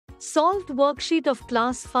Solved worksheet of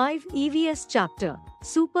Class 5 EVS chapter,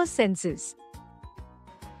 Super Senses.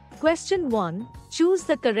 Question 1. Choose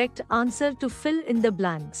the correct answer to fill in the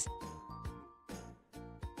blanks.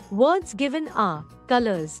 Words given are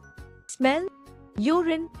colors, smell,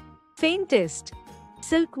 urine, faintest,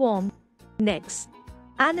 silkworm, necks,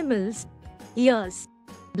 animals, ears,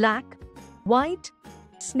 black, white,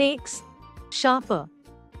 snakes, sharper.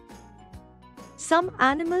 Some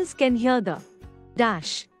animals can hear the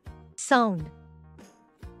dash sound.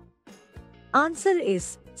 Answer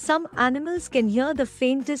is, some animals can hear the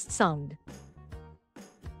faintest sound.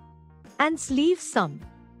 Ants leave some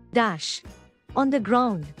dash on the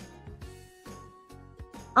ground.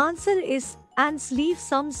 Answer is, ants leave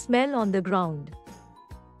some smell on the ground.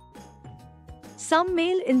 Some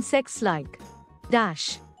male insects like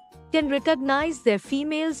dash can recognize their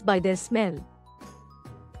females by their smell.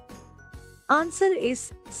 Answer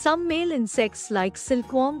is, some male insects like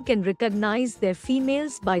silkworm can recognize their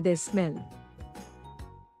females by their smell.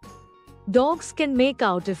 Dogs can make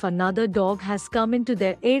out if another dog has come into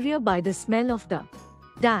their area by the smell of the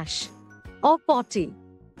dash or potty.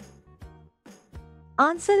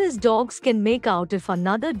 Answer is, dogs can make out if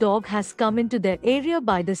another dog has come into their area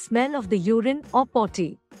by the smell of the urine or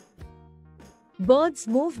potty. Birds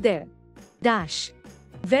move their dash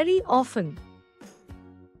very often.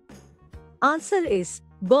 Answer is,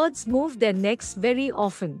 birds move their necks very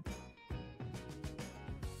often.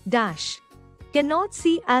 Dash cannot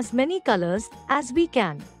see as many colors as we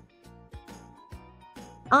can.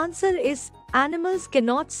 Answer is, animals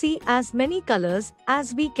cannot see as many colors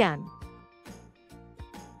as we can.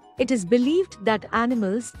 It is believed that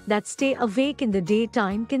animals that stay awake in the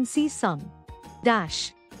daytime can see some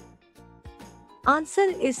dash. Answer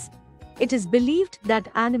is, it is believed that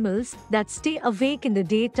animals that stay awake in the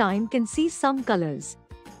daytime can see some colors.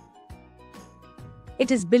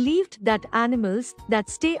 It is believed that animals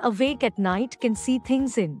that stay awake at night can see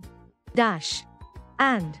things in dash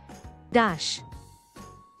and dash.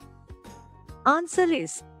 Answer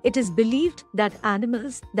is, it is believed that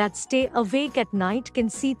animals that stay awake at night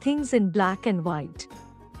can see things in black and white.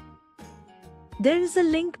 There is a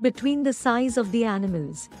link between the size of the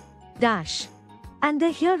animals dash and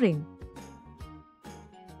their hearing.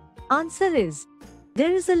 Answer is,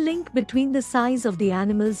 there is a link between the size of the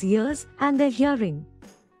animal's ears and their hearing.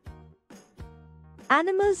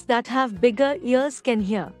 Animals that have bigger ears can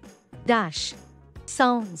hear dash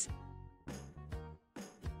sounds.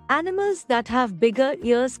 Animals that have bigger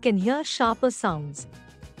ears can hear sharper sounds.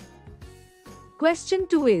 Question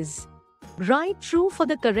 2 is, write true for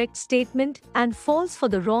the correct statement and false for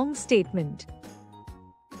the wrong statement.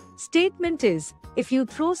 Statement is, if you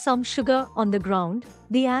throw some sugar on the ground,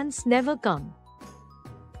 the ants never come.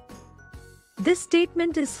 This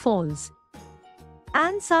statement is false.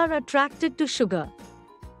 Ants are attracted to sugar.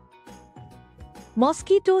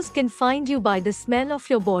 Mosquitoes can find you by the smell of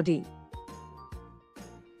your body.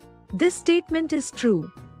 This statement is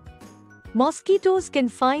true. Mosquitoes can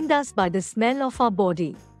find us by the smell of our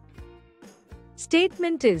body.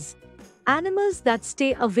 Statement is, animals that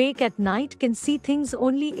stay awake at night can see things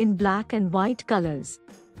only in black and white colors.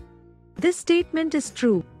 This statement is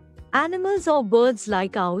true. Animals or birds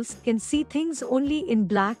like owls can see things only in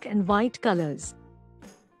black and white colors.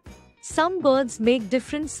 Some birds make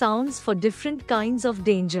different sounds for different kinds of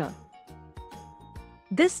danger.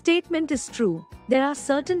 This statement is true. There are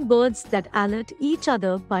certain birds that alert each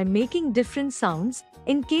other by making different sounds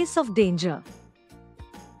in case of danger.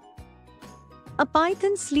 A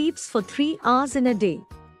python sleeps for 3 hours in a day.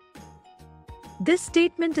 This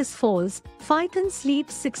statement is false. Python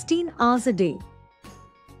sleeps 16 hours a day.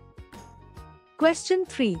 Question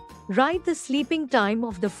 3. Write the sleeping time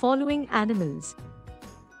of the following animals: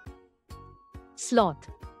 sloth,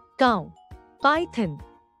 cow, python,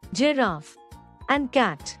 giraffe, and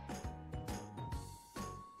cat.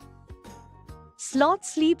 Sloth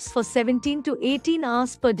sleeps for 17 to 18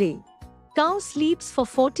 hours per day. Cow sleeps for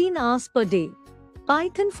 14 hours per day.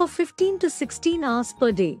 Python for 15 to 16 hours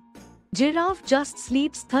per day. Giraffe just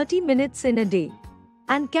sleeps 30 minutes in a day.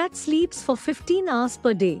 And cat sleeps for 15 hours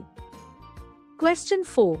per day. Question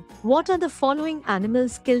 4. What are the following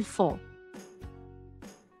animals killed for?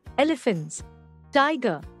 Elephants,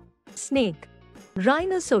 tiger, snake,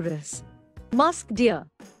 rhinoceros, musk deer,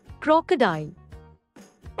 crocodile.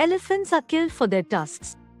 Elephants are killed for their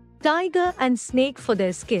tusks. Tiger and snake for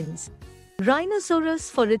their skins. Rhinoceros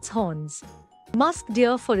for its horns. Musk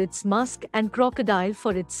deer for its musk and crocodile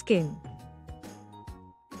for its skin.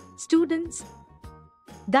 Students,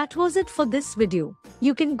 that was it for this video.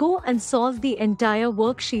 You can go and solve the entire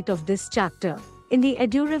worksheet of this chapter in the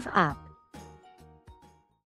EduRev app.